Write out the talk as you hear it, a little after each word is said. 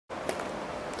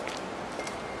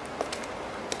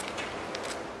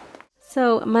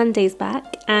So Monday's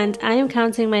back and I am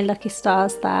counting my lucky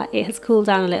stars that it has cooled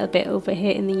down a little bit over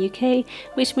here in the UK,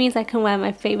 which means I can wear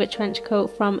my favourite trench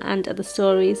coat from And Other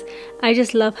Stories. I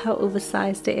just love how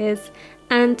oversized it is,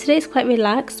 and today's quite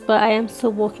relaxed but I am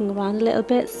still walking around a little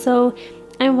bit, so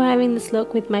I'm wearing this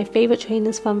look with my favourite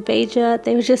trainers from Veja.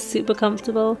 They were just super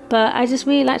comfortable, but I just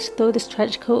really like to throw this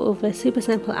trench coat over super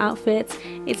simple outfits.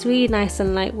 It's really nice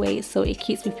and lightweight, so it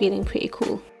keeps me feeling pretty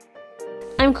cool.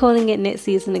 I'm calling it knit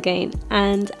season again,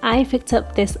 and I picked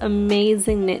up this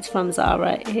amazing knit from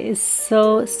Zara. It is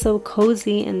so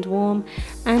cozy and warm,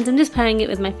 and I'm just pairing it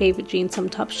with my favourite jeans from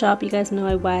Topshop. You guys know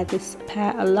I wear this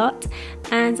pair a lot,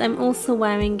 and I'm also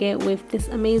wearing it with this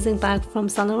amazing bag from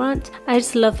Saint Laurent. I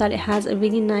just love that it has a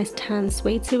really nice tan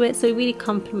sway to it, so it really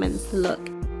complements the look.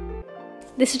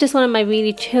 This is just one of my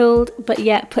really chilled but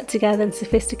yet put together and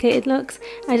sophisticated looks.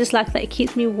 I just like that it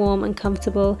keeps me warm and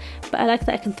comfortable, but I like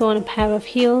that I can throw on a pair of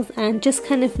heels and just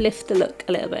kind of lift the look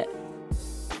a little bit.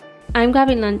 I'm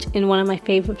grabbing lunch in one of my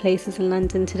favourite places in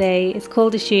London today. It's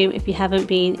called Assume. If you haven't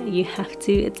been, you have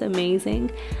to. It's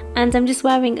amazing. And I'm just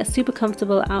wearing a super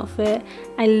comfortable outfit.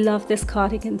 I love this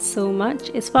cardigan so much.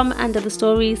 It's from And Other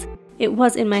Stories. It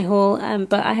was in my haul,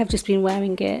 but I have just been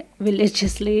wearing it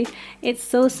religiously. It's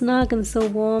so snug and so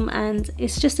warm, and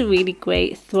it's just a really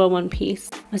great throw-on piece,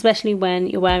 especially when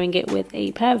you're wearing it with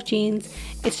a pair of jeans.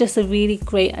 It's just a really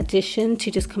great addition to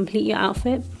just complete your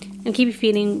outfit and keep you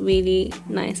feeling really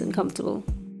nice and comfortable.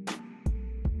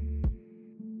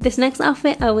 This next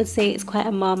outfit, I would say it's quite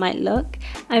a Marmite look.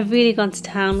 I've really gone to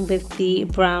town with the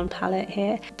brown palette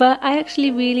here, but I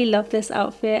actually really love this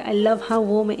outfit. I love how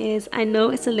warm it is. I know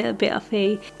it's a little bit of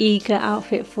a eager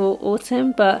outfit for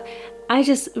autumn, but I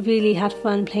just really had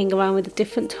fun playing around with the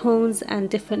different tones and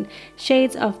different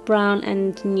shades of brown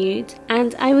and nude,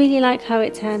 and I really like how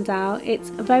it turned out. It's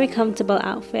a very comfortable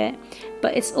outfit,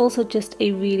 but it's also just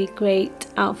a really great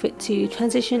outfit to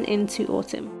transition into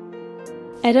autumn.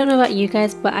 I don't know about you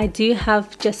guys, but I do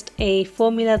have just a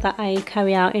formula that I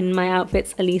carry out in my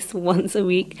outfits at least once a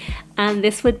week, and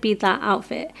this would be that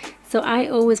outfit. So I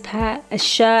always pair a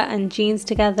shirt and jeans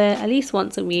together at least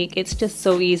once a week. It's just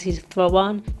so easy to throw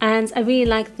on, and I really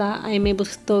like that I'm able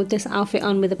to throw this outfit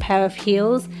on with a pair of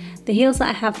heels. The heels that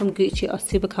I have from Gucci are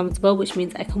super comfortable, which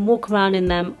means I can walk around in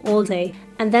them all day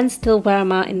and then still wear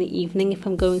them out in the evening if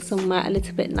I'm going somewhere a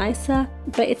little bit nicer.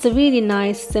 But it's a really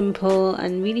nice, simple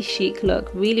and really chic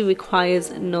look. Really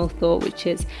requires no thought, which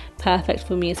is perfect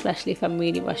for me, especially if I'm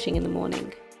really rushing in the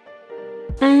morning.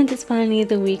 And it's finally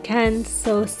the weekend,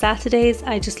 so Saturdays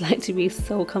I just like to be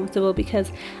so comfortable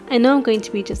because I know I'm going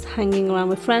to be just hanging around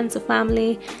with friends or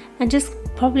family and just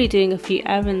probably doing a few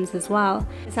errands as well.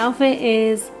 This outfit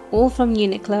is all from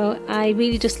Uniqlo. I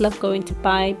really just love going to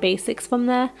buy basics from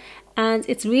there, and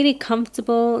it's really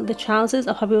comfortable. The trousers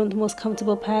are probably one of the most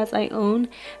comfortable pairs I own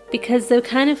because they're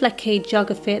kind of like a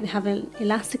jogger fit. They have an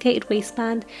elasticated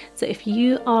waistband, so if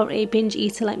you are a binge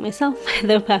eater like myself,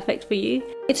 they're perfect for you.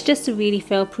 It's just a really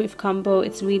fail-proof combo.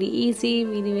 It's really easy,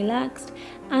 really relaxed,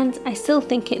 and I still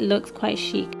think it looks quite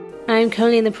chic. I'm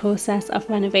currently in the process of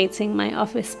renovating my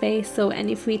office space, so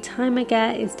any free time I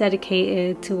get is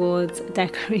dedicated towards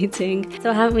decorating.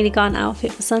 So I haven't really got an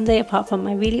outfit for Sunday apart from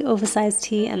my really oversized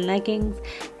tee and leggings,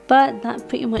 but that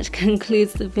pretty much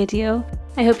concludes the video.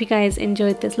 I hope you guys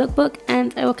enjoyed this lookbook,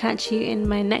 and I will catch you in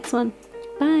my next one.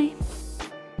 Bye!